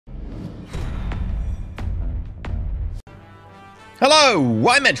Hello,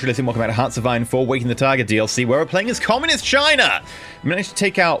 I'm EnterElysium. Welcome back to Hearts of Iron 4 Waking the Tiger DLC, where we're playing as Communist China. We managed to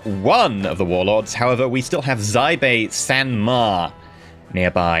take out one of the warlords, however, we still have Zaibei Sanma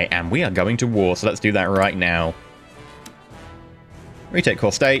nearby, and we are going to war, so let's do that right now. Retake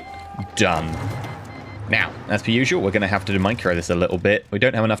core state. Done. Now, as per usual, we're going to have to micro this a little bit. We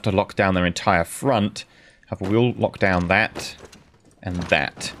don't have enough to lock down their entire front. However, we'll lock down that and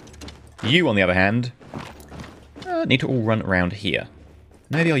that. You, on the other hand, need to all run around here.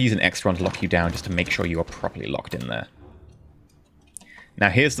 Maybe I'll use an extra one to lock you down just to make sure you are properly locked in there. Now,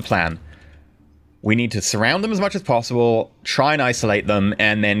 here's the plan. We need to surround them as much as possible, try and isolate them,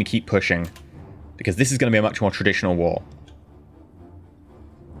 and then keep pushing. Because this is going to be a much more traditional war.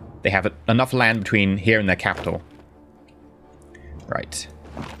 They have enough land between here and their capital. Right.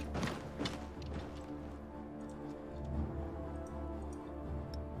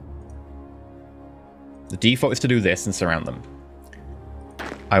 The default is to do this and surround them.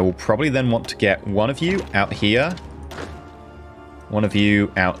 I will probably then want to get one of you out here. One of you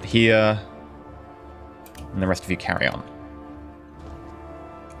out here. And the rest of you carry on.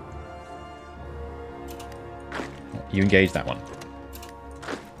 You engage that one.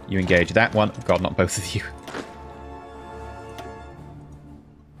 You engage that one. Oh God, not both of you.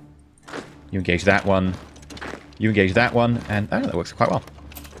 You engage that one. You engage that one. And oh, that works quite well.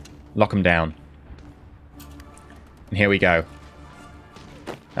 Lock them down. And here we go.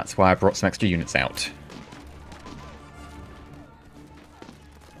 That's why I brought some extra units out.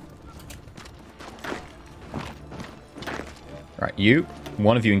 Right, you.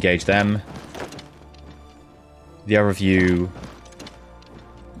 One of you engage them. The other of you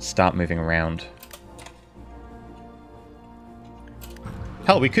start moving around.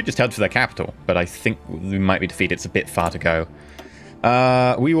 Hell, we could just head for their capital, but I think we might be defeated. It's a bit far to go.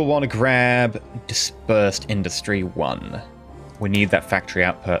 We will want to grab Dispersed Industry 1. We need that factory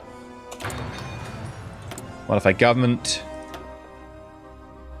output. Modify government.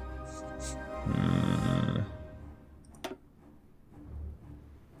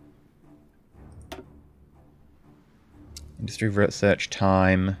 Industry research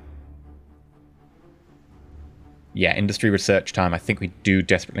time. Yeah, industry research time. I think we do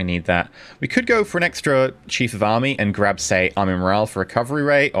desperately need that. We could go for an extra chief of army and grab, say, army morale for recovery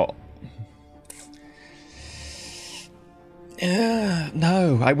rate, or...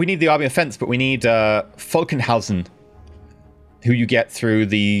 no, we need the army offense, but we need Falkenhausen, who you get through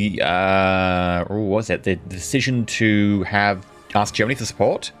the... what was it? The decision to ask Germany for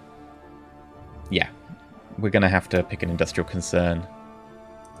support? Yeah, we're going to have to pick an industrial concern.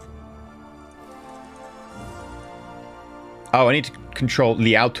 Oh, I need to control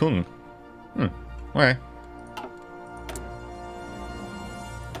Liaotung. Okay.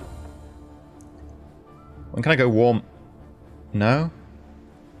 When can I go warm? No?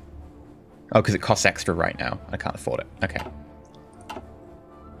 Oh, because it costs extra right now. I can't afford it. Okay.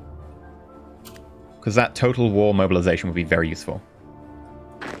 Because that total war mobilization would be very useful.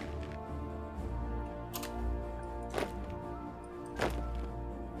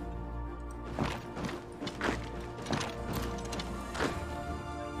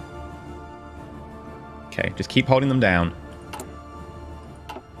 Okay, just keep holding them down.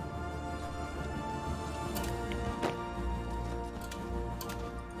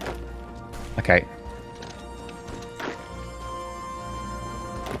 Okay.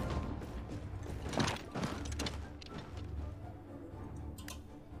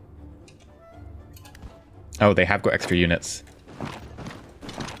 Oh, they have got extra units.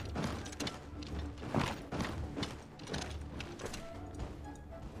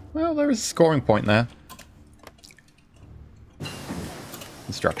 Well, there is a scoring point there.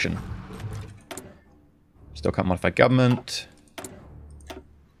 Construction. Still can't modify government.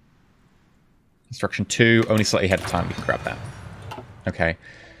 Construction 2, only slightly ahead of time. We can grab that. Okay.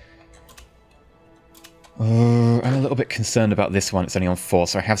 I'm a little bit concerned about this one. It's only on 4,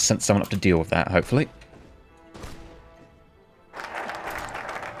 so I have sent someone up to deal with that, hopefully.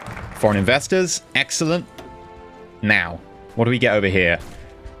 Foreign investors. Excellent. Now, what do we get over here?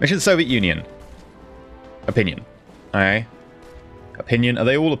 Mission Soviet Union. Opinion. Okay. Opinion. Are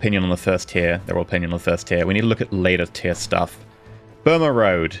they all opinion on the first tier? They're all opinion on the first tier. We need to look at later tier stuff. Burma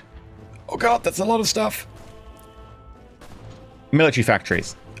Road. Oh god, that's a lot of stuff. Military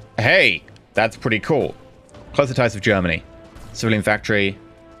factories. Hey, that's pretty cool. Closer ties with Germany. Civilian factory.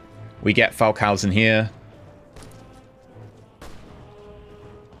 We get Falkhausen here.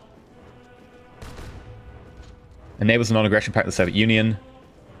 Enables a non-aggression pact with the Soviet Union.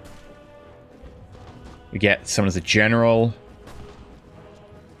 We get someone as a general.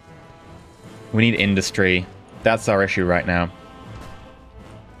 We need industry. That's our issue right now.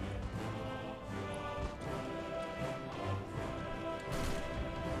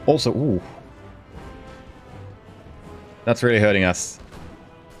 Also, ooh. That's really hurting us.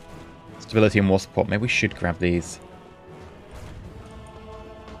 Stability and war support. Maybe we should grab these.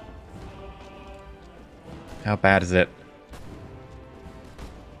 How bad is it?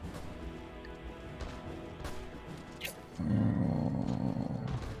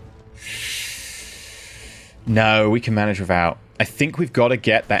 No, we can manage without. I think we've got to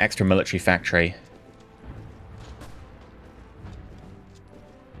get that extra military factory.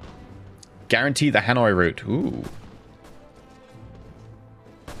 Guarantee the Hanoi route. Ooh.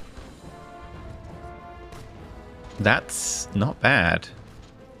 That's not bad.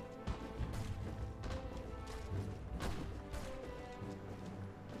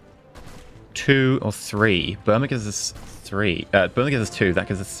 Two or three. Burma gives us three. Burma gives us two. That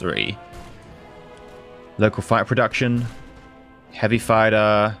gives us three. Local fighter production. Heavy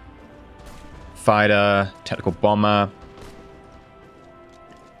fighter. Fighter. Technical bomber.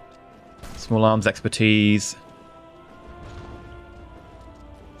 Small arms expertise.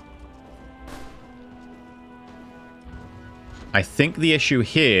 I think the issue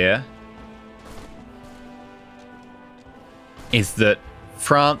here is that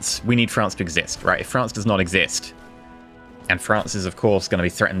France, we need France to exist, right? If France does not exist, and France is, of course, going to be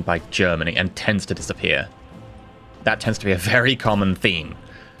threatened by Germany and tends to disappear. That tends to be a very common theme.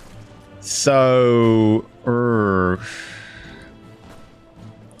 So...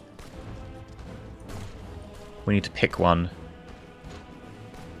 we need to pick one.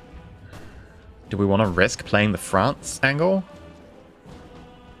 Do we want to risk playing the France angle?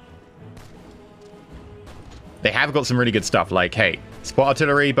 They have got some really good stuff, like, hey, support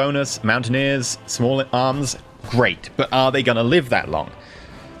artillery bonus, mountaineers, small arms, great. But are they going to live that long?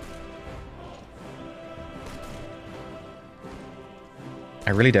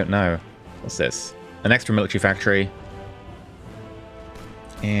 I really don't know. What's this? An extra military factory.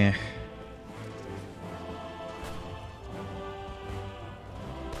 Eh.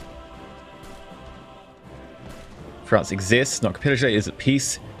 France exists, not capitulate, is at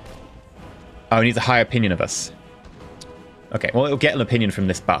peace. Oh, it needs a high opinion of us. Okay, well, it'll get an opinion from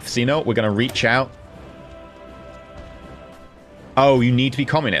this buff. So you know what? We're going to reach out. Oh, you need to be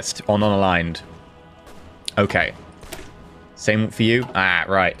communist or non-aligned. Okay. Same for you? Ah,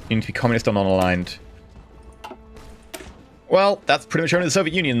 right. You need to be communist or non-aligned. Well, that's pretty much only the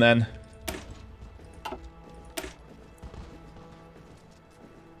Soviet Union then.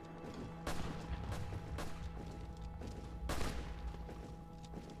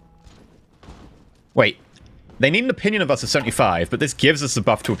 Wait, they need an opinion of us of 75, but this gives us a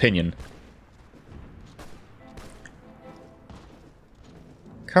buff to opinion.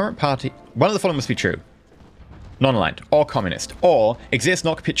 Current party... one of the following must be true. Non-aligned, or communist, or exists,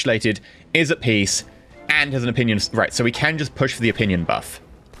 not capitulated, is at peace, and has an opinion... right, so we can just push for the opinion buff.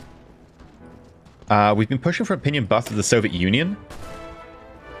 We've been pushing for opinion buff of the Soviet Union.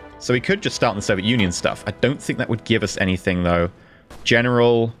 So we could just start on the Soviet Union stuff. I don't think that would give us anything, though.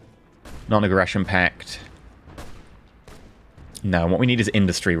 General... non-aggression pact. No, what we need is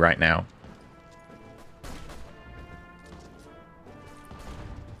industry right now.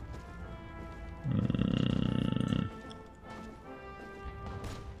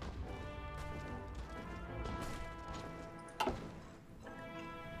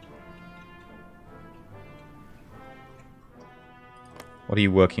 What are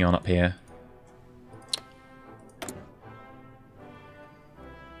you working on up here?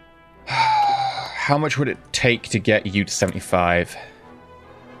 How much would it take to get you to 75?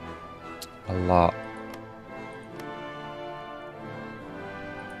 A lot.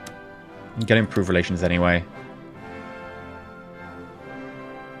 I'm gonna improve relations anyway.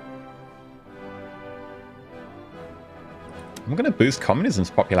 I'm gonna boost communism's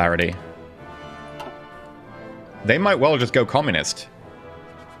popularity. They might well just go communist.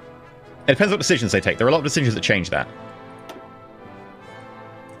 It depends what decisions they take. There are a lot of decisions that change that.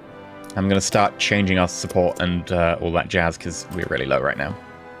 I'm going to start changing our support and all that jazz because we're really low right now.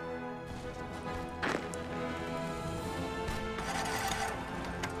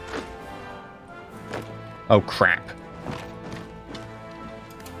 Oh, crap.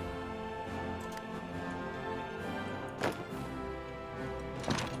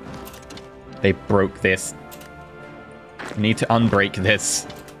 They broke this. We need to unbreak this.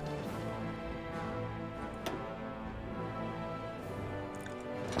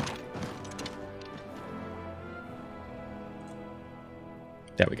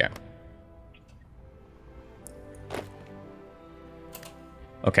 There we go.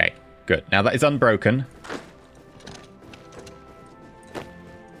 Okay, good. Now that is unbroken.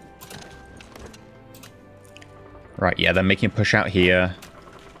 Right, yeah, they're making a push out here.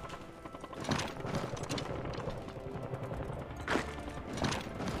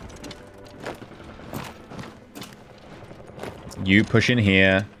 You push in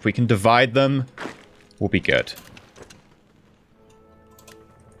here. If we can divide them, we'll be good.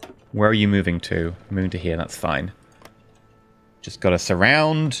 Where are you moving to? Moving to here, that's fine. Just gotta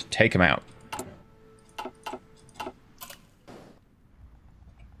surround, take them out.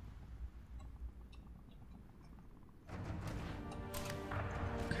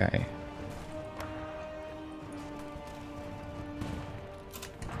 Okay.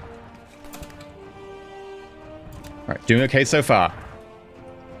 Alright, doing okay so far.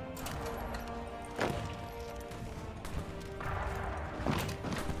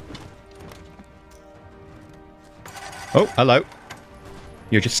 Oh, hello.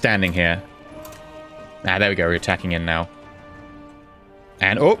 You're just standing here. Ah, there we go. We're attacking in now.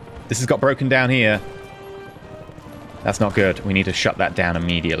 And, oh, this has got broken down here. That's not good. We need to shut that down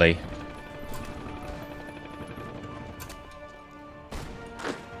immediately.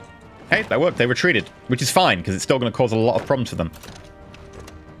 Hey, that worked. They retreated, which is fine, because it's still going to cause a lot of problems for them.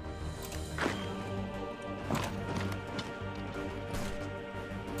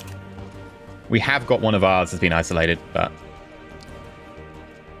 We have got one of ours has been isolated, but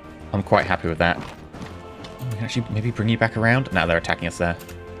I'm quite happy with that. We can actually maybe bring you back around. No, they're attacking us there.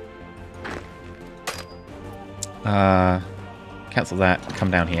 Cancel that.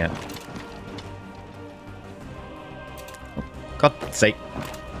 Come down here. Oh, God's sake.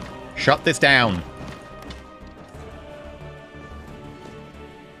 Shut this down.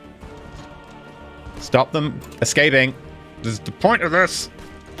 Stop them escaping. This is the point of this.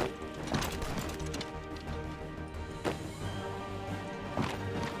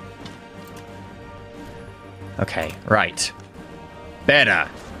 Okay, right. Better.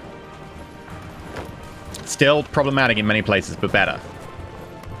 Still problematic in many places, but better.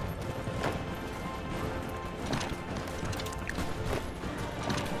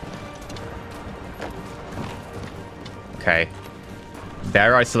 Okay.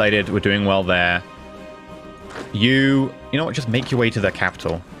 They're isolated. We're doing well there. You know what? Just make your way to the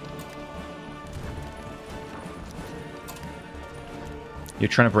capital. You're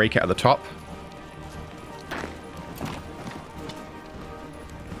trying to break it at the top.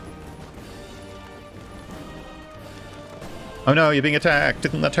 Oh no, you're being attacked.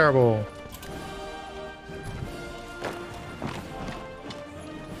 Isn't that terrible?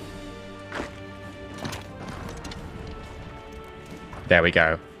 There we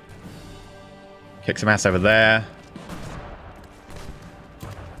go. Kick some ass over there.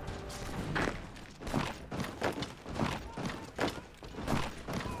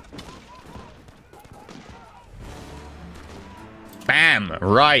 Bam!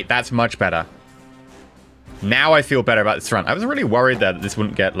 Right, that's much better. Now I feel better about this front. I was really worried that this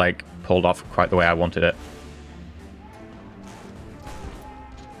wouldn't get, like, pulled off quite the way I wanted it.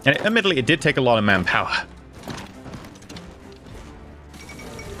 And admittedly, it did take a lot of manpower.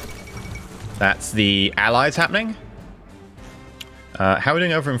 That's the Allies happening. How are we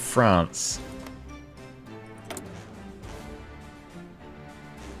doing over in France?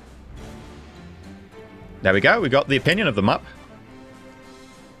 There we go. We got the opinion of them up.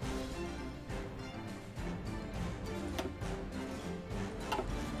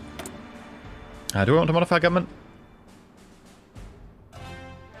 Do we want to modify government?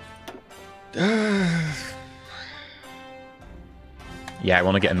 Yeah, I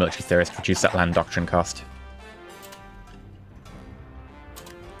want to get a military theorist, reduce that land doctrine cost.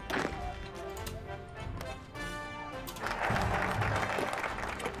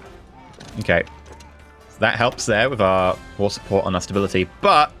 Okay. So that helps there with our war support on our stability,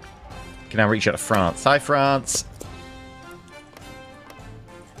 but we can now reach out to France. Hi, France.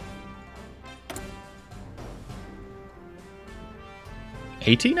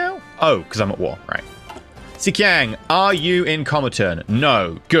 $80 now? Oh, because I'm at war. Right. Sikyang, are you in Comiton?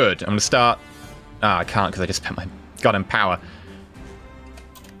 No. Good. I'm going to start... Ah, I can't because I just spent my goddamn power.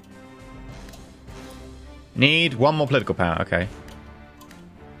 Need one more political power. Okay.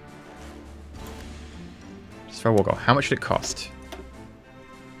 Just for war goal. How much did it cost?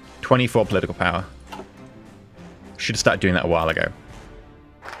 24 political power. Should have started doing that a while ago.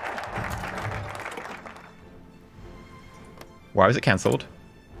 Why was it cancelled?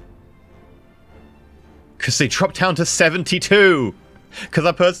 Because they dropped down to 72! Because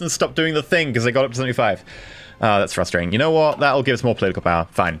that person stopped doing the thing because they got up to 75. Oh, that's frustrating. You know what? That'll give us more political power.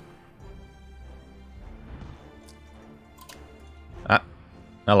 Fine. Ah.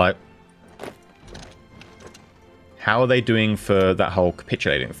 Hello. How are they doing for that whole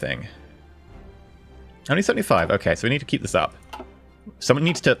capitulating thing? Only 75. Okay, so we need to keep this up. Someone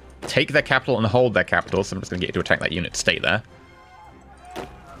needs to take their capital and hold their capital, so I'm just going to get you to attack that unit to stay there.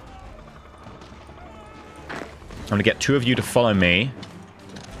 going to get 2 of you to follow me.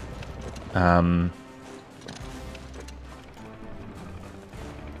 Get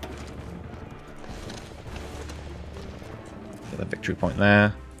the victory point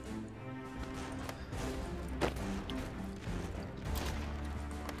there.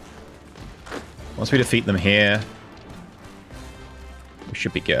 Once we defeat them here, we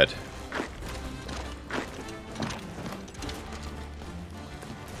should be good.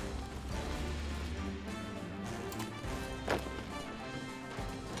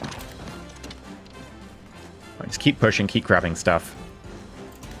 Just keep pushing, keep grabbing stuff.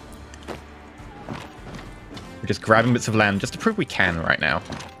 We're just grabbing bits of land just to prove we can right now.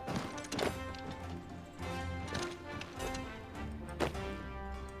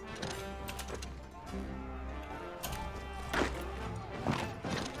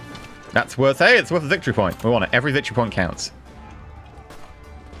 That's worth, hey, it's worth a victory point. We want it. Every victory point counts.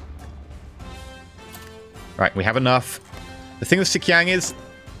 Right, we have enough. The thing with Xinjiang is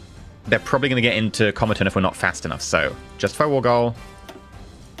they're probably going to get into Comerton if we're not fast enough, so justify war goal.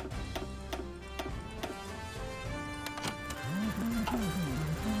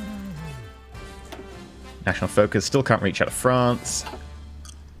 National focus still can't reach out of France.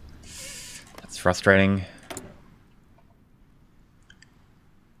 That's frustrating.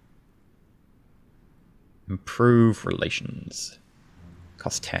 Improve relations.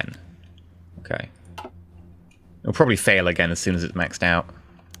 Cost 10. Okay. It'll probably fail again as soon as it's maxed out.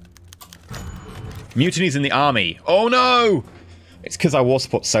 Mutinies in the army. Oh no! It's because our war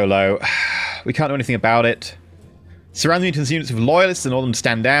support's so low. We can't do anything about it. Surround the mutants units with loyalists and all them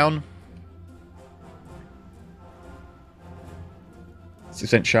stand down.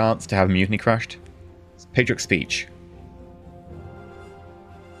 6% chance to have a mutiny crushed. It's patriotic speech.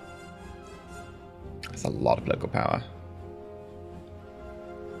 That's a lot of local power.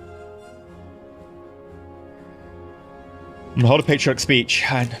 Hold a patriotic speech.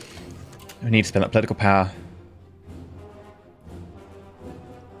 We need to spend that political power.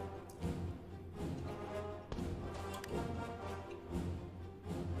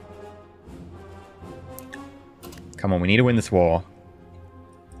 Come on, we need to win this war.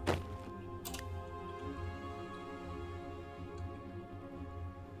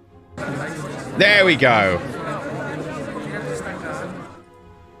 There we go.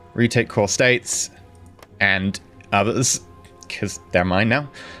 Retake core states and others, because they're mine now.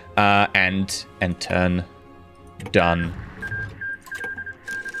 And turn. Done.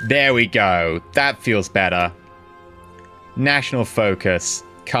 There we go. That feels better. National focus.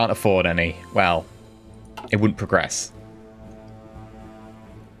 Can't afford any. Well, it wouldn't progress.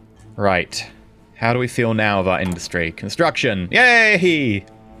 Right. How do we feel now of our industry? Construction. Yay!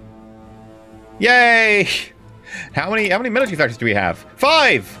 Yay! How many military factories do we have?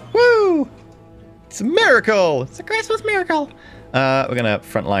 5! Woo! It's a miracle! It's a Christmas miracle! We're gonna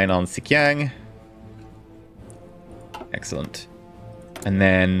frontline on Xinjiang. Excellent. And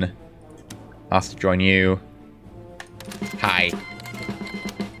then ask to join you. Hi.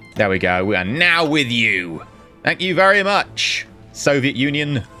 There we go. We are now with you. Thank you very much, Soviet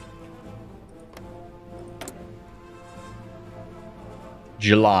Union.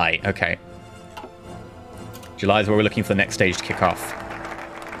 July. Okay. July is where we're looking for the next stage to kick off.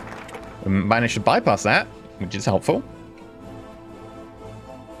 We managed to bypass that, which is helpful.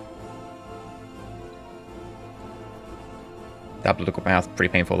 That political power is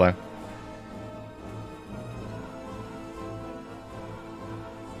pretty painful, though.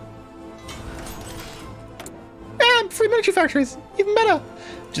 And 3 military factories! Even better!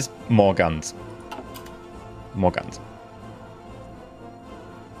 Just more guns. More guns.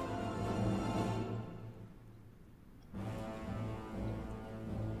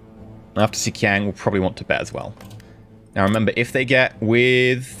 After Xinjiang, we'll probably want Tibet as well. Now remember, if they get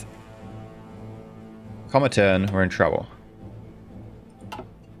with Comerton, we're in trouble.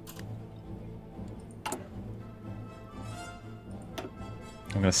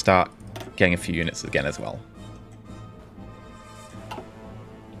 I'm going to start getting a few units again as well.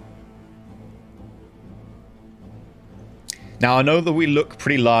 Now, I know that we look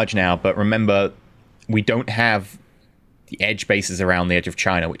pretty large now, but remember, we don't have the edge bases around the edge of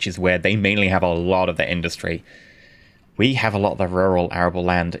China, which is where they mainly have a lot of their industry. We have a lot of the rural arable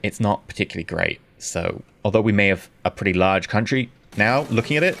land. It's not particularly great. So, although we may have a pretty large country now,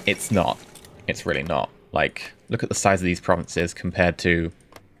 looking at it, it's not. It's really not. Like, look at the size of these provinces compared to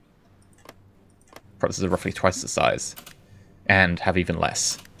provinces of roughly twice the size and have even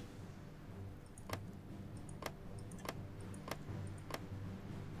less.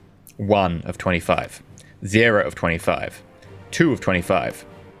 One of 25. 0 of 25. 2 of 25.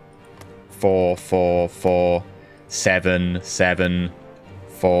 4, 4, 4. 7, 7,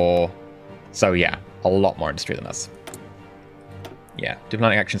 4. So yeah, a lot more industry than us. Yeah,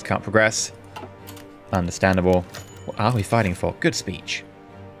 diplomatic actions can't progress. Understandable. What are we fighting for? Good speech.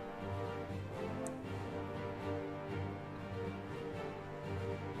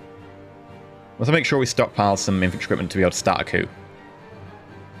 Let's make sure we stockpile some infantry equipment to be able to start a coup.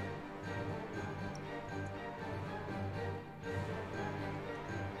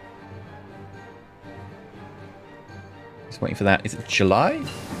 Just waiting for that. Is it July?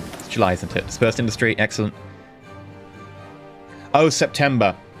 It's July, isn't it? Dispersed industry, excellent. Oh,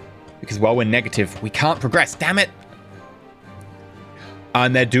 September. Because while we're negative, we can't progress. Damn it!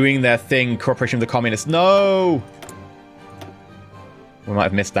 And they're doing their thing, cooperation with the communists. No! We might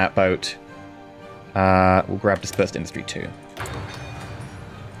have missed that boat. We'll grab dispersed industry too.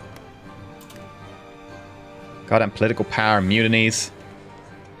 Goddamn political power and mutinies.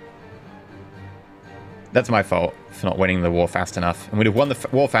 That's my fault for not winning the war fast enough. And we'd have won the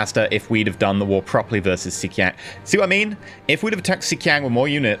war faster if we'd have done the war properly versus Xinjiang. See what I mean? If we'd have attacked Xinjiang with more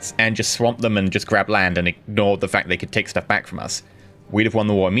units and just swamped them and just grabbed land and ignored the fact they could take stuff back from us, we'd have won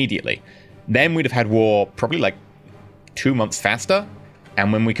the war immediately. Then we'd have had war probably like 2 months faster.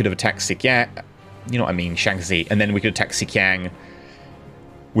 And when we could have attacked Xinjiang, you know what I mean, Shaanxi, and then we could attack Xinjiang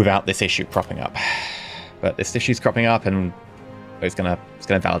without this issue cropping up. But this issue's cropping up, and it's gonna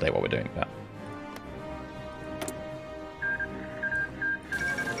validate what we're doing. But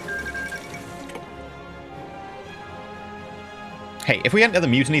hey, if we hadn't done the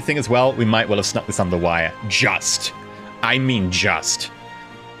mutiny thing as well, we might well have snuck this under the wire. Just. I mean just.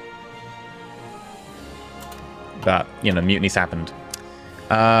 But, you know, mutinies happened.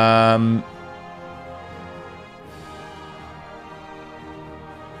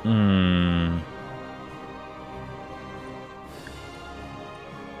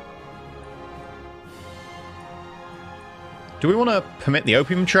 Do we want to permit the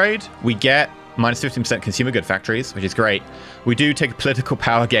opium trade? We get minus 15% consumer good factories, which is great. We do take a political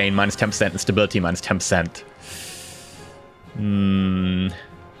power gain, minus 10%, and stability, minus 10%.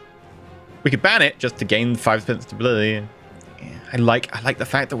 We could ban it just to gain 5% stability. Yeah, I like the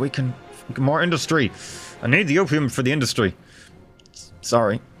fact that we can more industry. I need the opium for the industry.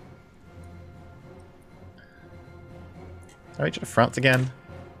 Sorry. Are we to France again?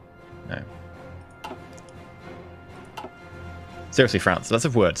 No. Seriously, France, lots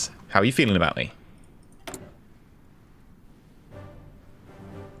of words. How are you feeling about me?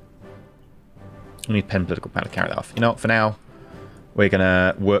 We need pen political power to carry that off. You know what, for now, we're going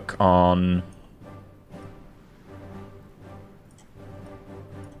to work on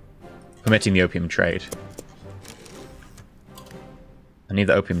permitting the opium trade. I need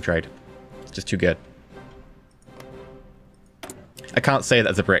the opium trade. It's just too good. I can't say that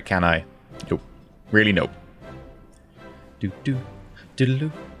as a Brit, can I? Nope. Really, nope. Do do do do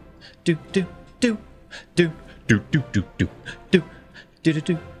do do do do do do do do do do do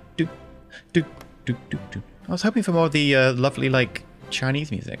do do do do do. I was hoping for more of the lovely like Chinese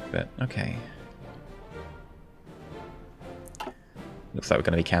music, but okay. Looks like we're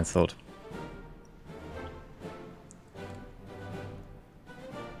going to be cancelled.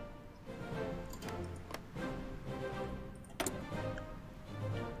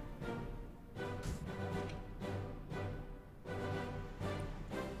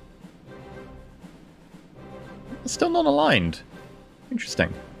 Still not aligned.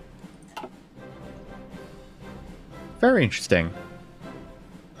 Interesting. Very interesting.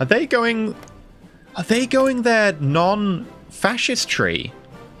 Are they going their non-fascist tree?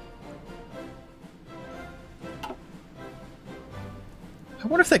 I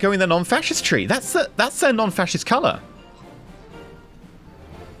wonder if they're going their non-fascist tree. That's their non-fascist color.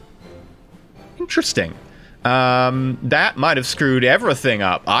 Interesting. That might have screwed everything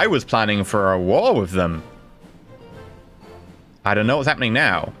up. I was planning for a war with them. I don't know what's happening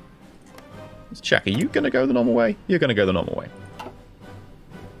now. Let's check. Are you going to go the normal way? You're going to go the normal way.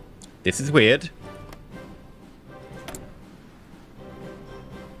 This is weird.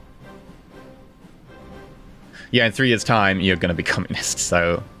 Yeah, in 3 years' time, you're going to be communist,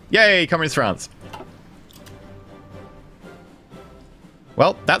 so... Yay, Communist France!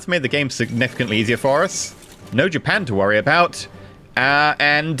 Well, that's made the game significantly easier for us. No Japan to worry about.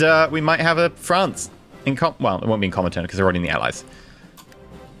 And we might have a France... well, it won't be in common turn because they're already in the Allies.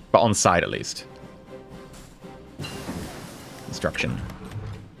 But on side, at least. Construction.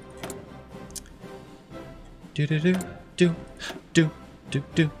 Do-do-do-do.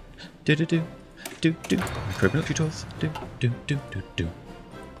 Do-do-do. Do-do-do. Do-do. Improve military tools. Do-do-do-do-do.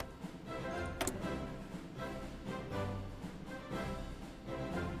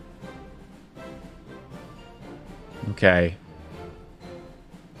 Okay.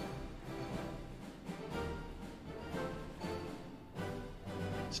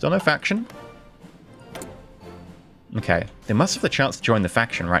 Still no faction? Okay. They must have the chance to join the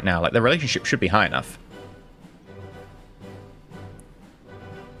faction right now. Like, their relationship should be high enough.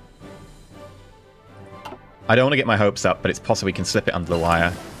 I don't want to get my hopes up, but it's possible we can slip it under the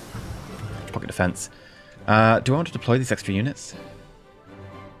wire. Pocket defense. Do I want to deploy these extra units?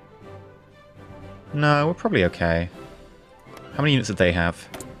 No, we're probably okay. How many units did they have?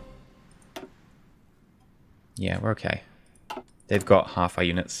 Yeah, we're okay. They've got half our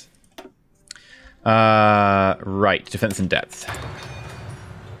units. Right, defense in depth.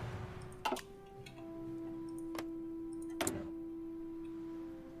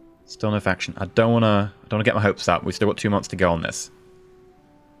 Still no faction. I don't wanna get my hopes up. We've still got 2 months to go on this.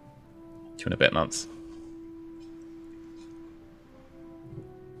 2 and a bit months.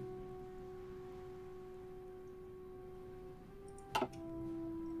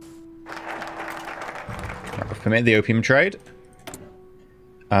 Right, we've permitted the opium trade.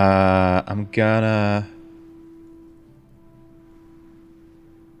 I'm gonna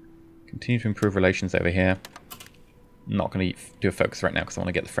continue to improve relations over here. I'm not going to do a focus right now because I want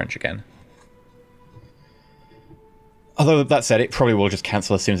to get the French again. Although, that said, it probably will just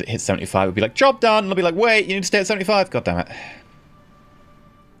cancel as soon as it hits 75. It'll be like, job done! And I'll be like, wait, you need to stay at 75? God damn it.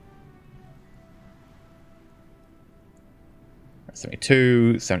 Right,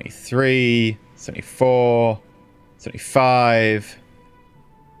 72, 73, 74, 75...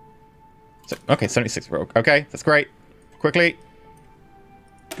 So, okay, 76 broke. Okay, that's great. Quickly.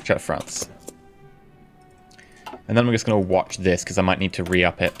 Reach out of France. And then I'm just going to watch this, because I might need to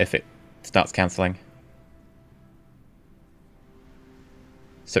re-up it if it starts cancelling.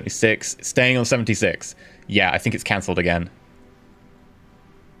 76. Staying on 76. Yeah, I think it's cancelled again.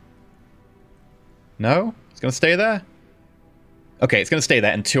 No? It's going to stay there? Okay, it's going to stay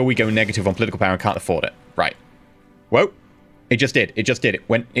there until we go negative on political power and can't afford it. Right. Whoa. It just did. It just did.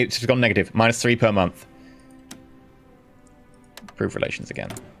 It's just gone negative. -3 per month. Improve relations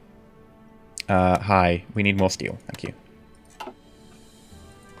again. Hi. We need more steel. Thank you.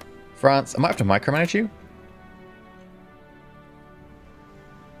 France. I might have to micromanage you.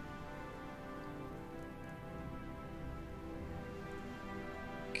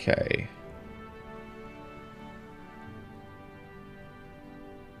 Okay.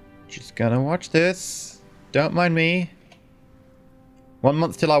 Just gonna watch this. Don't mind me. 1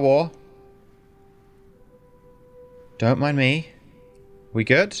 month till our war. Don't mind me. We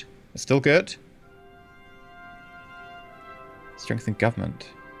good? We're still good? Strengthen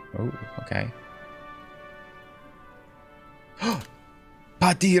government. Oh, okay.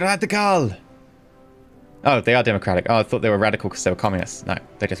 Parti Radical! Oh, they are democratic. Oh, I thought they were radical because they were communists. No,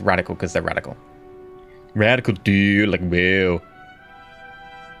 they're just radical because they're radical. Radical dude, like Will.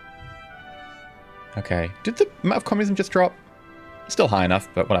 Okay. Did the amount of communism just drop? Still high enough,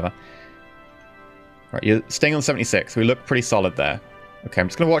 but whatever. Right, you're staying on 76. We look pretty solid there. Okay, I'm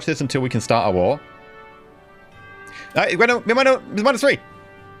just going to watch this until we can start our war. It went up, it's -3.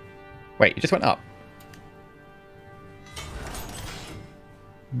 Wait, it just went up.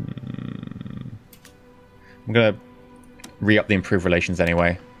 I'm going to re-up the improved relations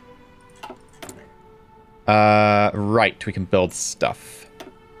anyway. Right, we can build stuff.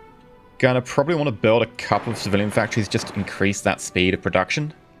 Gonna probably want to build a couple of civilian factories just to increase that speed of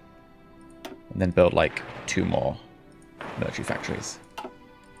production. And then build like 2 more military factories.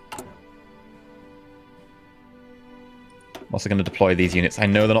 I'm also going to deploy these units. I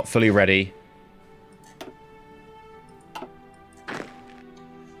know they're not fully ready.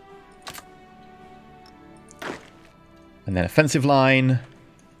 And then offensive line.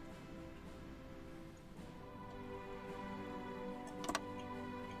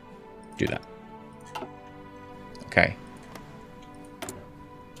 Do that. Okay.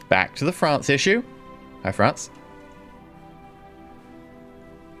 Back to the France issue. Hi, France.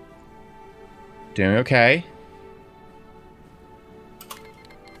 Doing okay.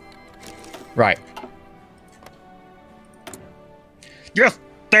 Right. Yes!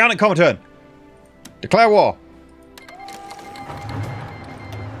 Down in Comintern! Declare war!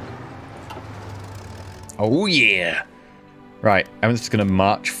 Oh yeah! Right, I'm just going to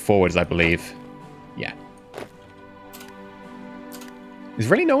march forwards, I believe. Yeah. Is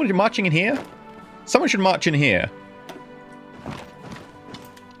really no one marching in here? Someone should march in here.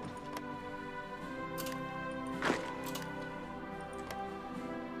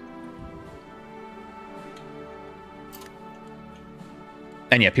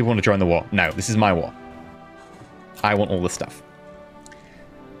 And yeah, people want to join the war. No, this is my war. I want all this stuff.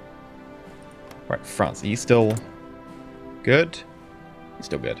 Right, France, are you still... Good.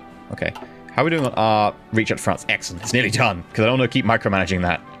 Still good. Okay. How are we doing on our reach at France? Excellent. It's nearly done, because I don't want to keep micromanaging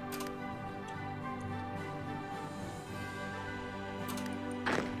that.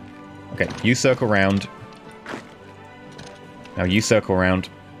 Okay, you circle round. Now you circle round.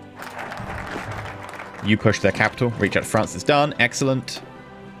 You push their capital. Reach out to France is done. Excellent.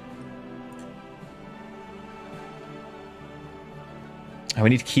 And we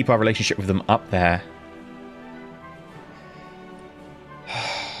need to keep our relationship with them up there.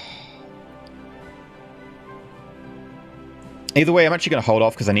 Either way, I'm actually going to hold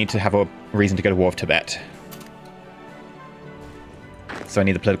off because I need to have a reason to go to war with Tibet. So I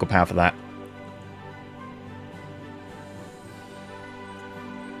need the political power for that.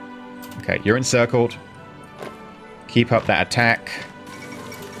 Okay, you're encircled. Keep up that attack.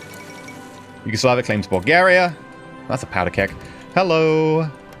 Yugoslavia claims Bulgaria. That's a powder keg. Hello.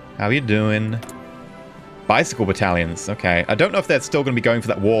 How are you doing? Bicycle battalions. Okay. I don't know if they're still going to be going for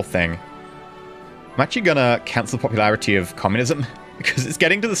that war thing. I'm actually going to cancel the popularity of communism because it's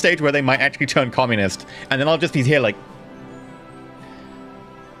getting to the stage where they might actually turn communist. And then I'll just be here like...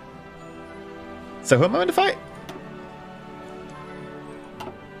 So who am I going to fight?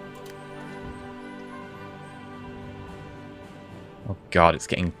 Oh god, it's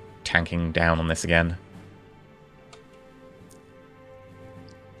getting tanking down on this again.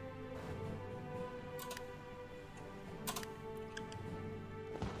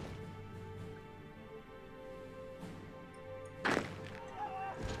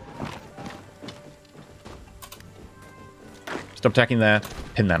 Stop attacking there.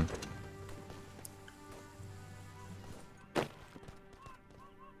 Pin them.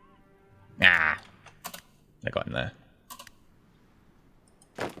 Ah. I got in there.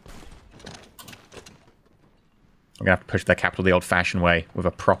 I'm going to have to push their capital the old-fashioned way with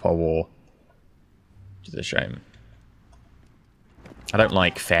a proper war. Which is a shame. I don't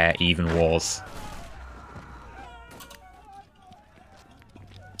like fair, even wars.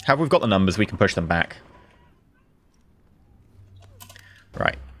 Have we've got the numbers, we can push them back.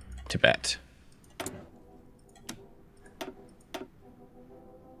 Right. Tibet.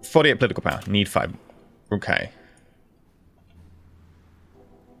 48 political power. Need 5. Okay.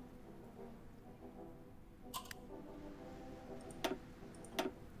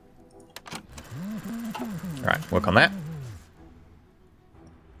 Alright, work on that.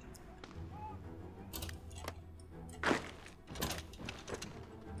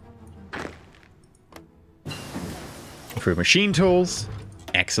 Improve machine tools.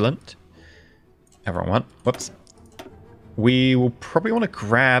 Excellent. Everyone want. Whoops. We will probably want to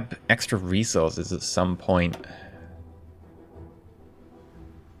grab extra resources at some point.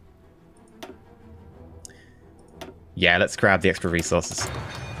 Yeah, let's grab the extra resources.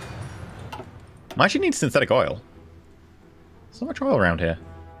 I actually need synthetic oil. There's not much oil around here.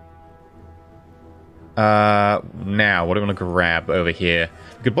 Now, what do I want to grab over here?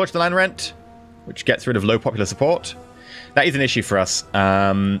 We could watch the land rent, which gets rid of low popular support. That is an issue for us.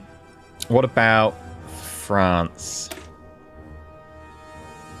 What about France?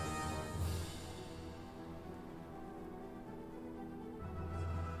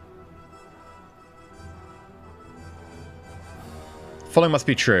 Following must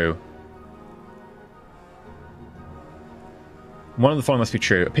be true. One of the following must be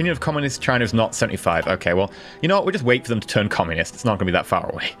true. Opinion of communist China is not 75. Okay, well, you know what? We'll just wait for them to turn communist. It's not going to be that far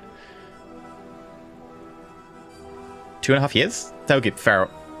away. 2.5 years? That would get fair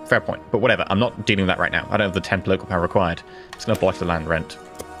point. But whatever, I'm not dealing with that right now. I don't have the 10 political power required. I'm just going to abolish the land rent.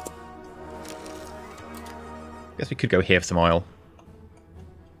 Guess we could go here for some oil.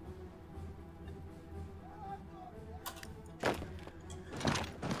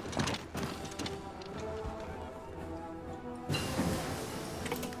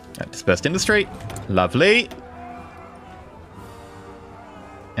 Dispersed industry. Lovely.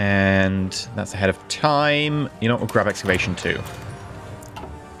 And that's ahead of time. You know what? We'll grab excavation too.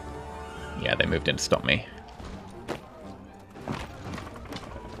 Yeah, they moved in to stop me.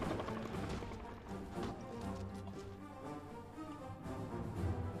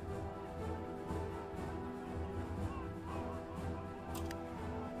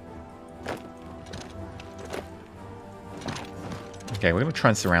 Okay, we're going to try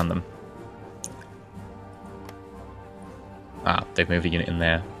and surround them. Ah, they've moved a unit in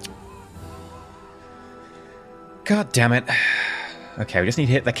there. God damn it. Okay, we just need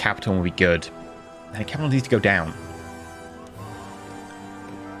to hit the capital and we'll be good. And the capital needs to go down.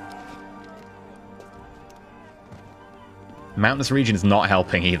 Mountainous region is not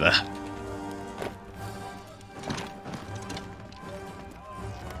helping either.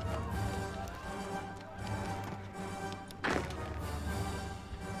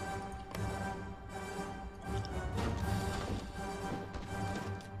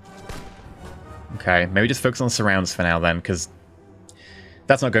 Okay, maybe just focus on surrounds for now then, because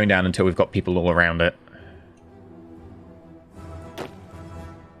that's not going down until we've got people all around it.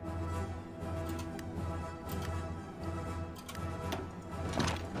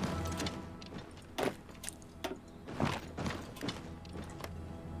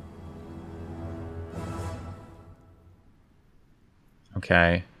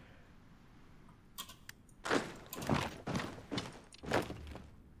 Okay.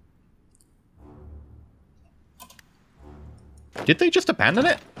 Did they just abandon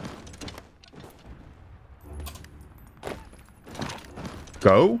it?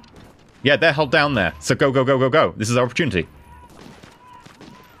 Go? Yeah, they're held down there. So go, go, go, go, go. This is our opportunity.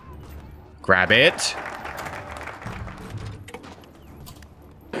 Grab it.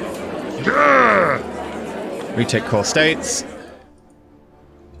 Retake core states.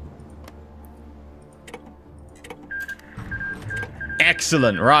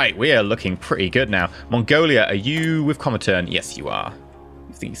 Excellent. Right, we are looking pretty good now. Mongolia, are you with Comintern? Yes, you are.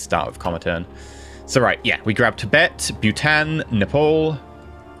 I think you start with Comintern. So right, yeah, we grab Tibet, Bhutan, Nepal.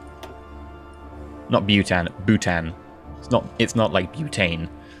 Not Bhutan, Bhutan. It's not like butane.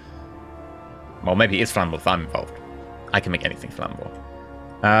 Well, maybe it is flammable if I'm involved. I can make anything flammable.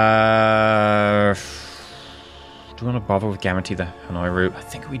 Do we want to bother with guarantee the Hanoi route? I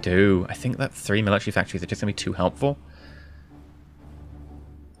think we do. I think that 3 military factories are just going to be too helpful.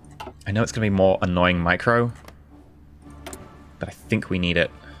 I know it's going to be more annoying micro, but I think we need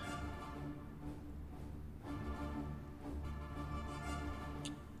it.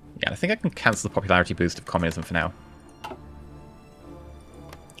 Yeah, I think I can cancel the popularity boost of communism for now.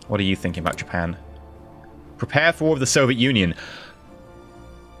 What are you thinking about Japan? Prepare for war with the Soviet Union.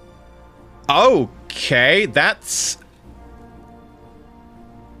 Okay, that's...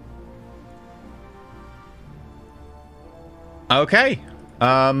 Okay.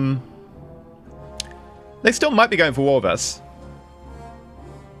 They still might be going for war with us.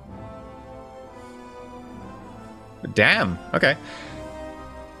 Damn. Okay.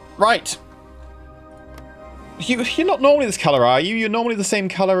 Right. You're not normally this color, are you? You're normally the same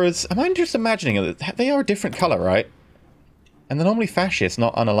color as... Am I just imagining it? They are a different color, right? And they're normally fascist,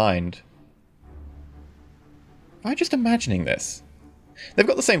 not unaligned. Am I just imagining this? They've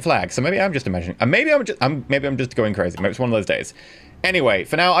got the same flag, so maybe I'm just imagining. Maybe I'm just going crazy. Maybe it's one of those days. Anyway,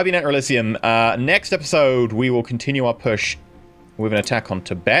 for now, I've been EnterElysium. Next episode, we will continue our push with an attack on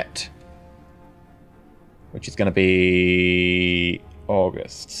Tibet, which is going to be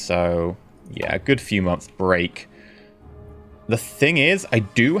August. So, yeah, a good few months break. The thing is, I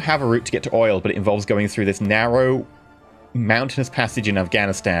do have a route to get to oil, but it involves going through this narrow mountainous passage in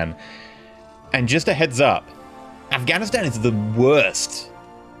Afghanistan. And just a heads up, Afghanistan is the worst.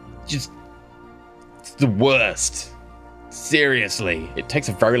 It's the worst. Seriously. It takes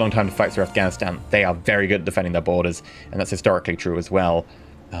a very long time to fight through Afghanistan. They are very good at defending their borders, and that's historically true as well.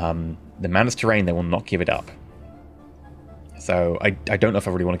 The mountainous terrain, they will not give it up. So I don't know if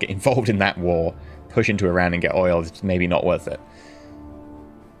I really want to get involved in that war. Push into Iran and get oil is maybe not worth it.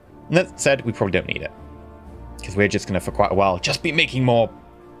 And that said, we probably don't need it. Because we're just going to, for quite a while, just be making more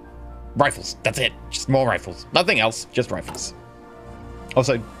rifles. That's it. Just more rifles. Nothing else. Just rifles.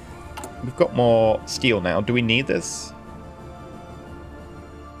 Also, we've got more steel now. Do we need this?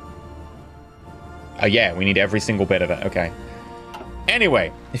 Oh yeah, we need every single bit of it. Okay.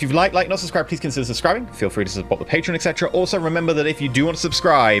 Anyway, if you've like, not subscribed, please consider subscribing. Feel free to support the Patreon, etc. Also, remember that if you do want to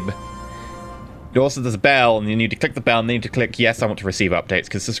subscribe, also there's a bell, and you need to click the bell, and you need to click yes, I want to receive updates,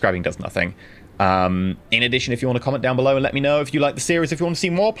 because subscribing does nothing. In addition, if you want to comment down below and let me know if you like the series, if you want to see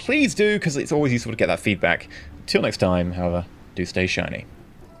more, please do, because it's always useful to get that feedback. Till next time, however, do stay shiny.